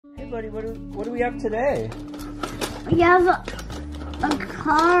buddy, what do we have today? We have a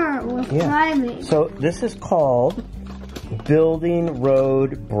car with driving. So this is called Building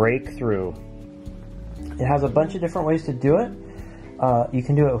Road Breakthrough. It has a bunch of different ways to do it. You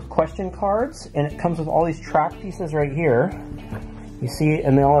can do it with question cards, and it comes with all these track pieces right here. You see,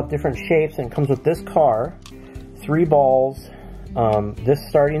 and they all have different shapes, and it comes with this car, 3 balls, this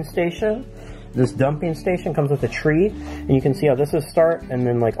starting station, this dumping station comes with a tree, and you can see how this is start, and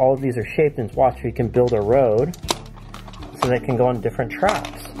then like all of these are shaped, and watch, we can build a road so they can go on different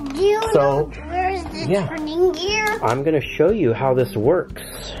tracks. Do you know where's the turning gear? I'm going to show you how this works.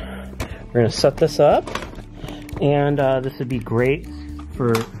 We're going to set this up, and this would be great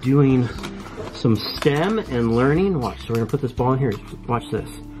for doing some STEM and learning. Watch, so we're going to put this ball in here. Watch this.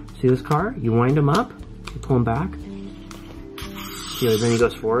 See this car? You wind him up, you pull him back. See, then he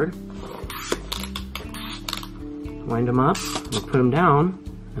goes forward. Wind him up, and put him down,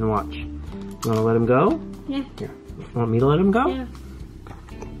 and watch. You want to let him go? Yeah. Here. Want me to let him go? Yeah.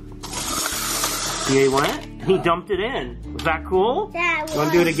 See how he went? He dumped it in. Was that cool? That was. You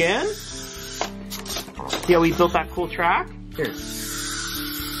want to do it again? See how we built that cool track? Here.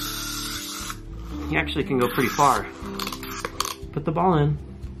 He actually can go pretty far. Put the ball in.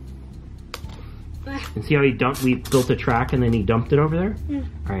 And see how we built a track and then he dumped it over there? Yeah.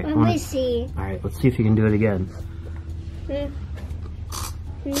 All right. Let me see. All right, let's see if you can do it again.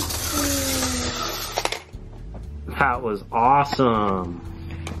 That was awesome.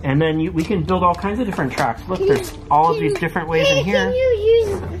 And then we can build all kinds of different tracks. Look, there's all of these different ways in here. Can you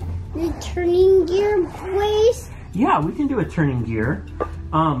use the turning gear ways? Yeah, we can do a turning gear.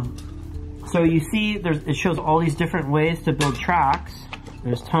 So you see, it shows all these different ways to build tracks.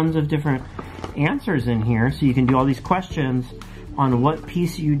 There's tons of different answers in here, so you can do all these questions on what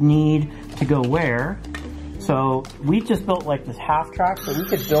piece you'd need to go where. So we just built like this half track, so we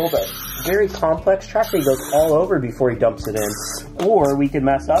could build a very complex track that he goes all over before he dumps it in. Or we could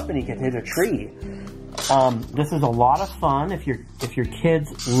mess up and he could hit a tree. This is a lot of fun if your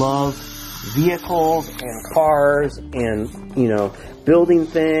kids love vehicles and cars and, you know, building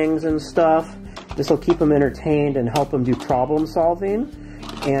things and stuff. This will keep them entertained and help them do problem solving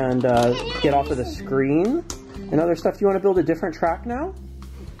and get off of the screen and other stuff. Do you want to build a different track now?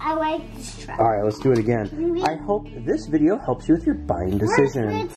 I like this track. All right, let's do it again. I hope this video helps you with your buying decision.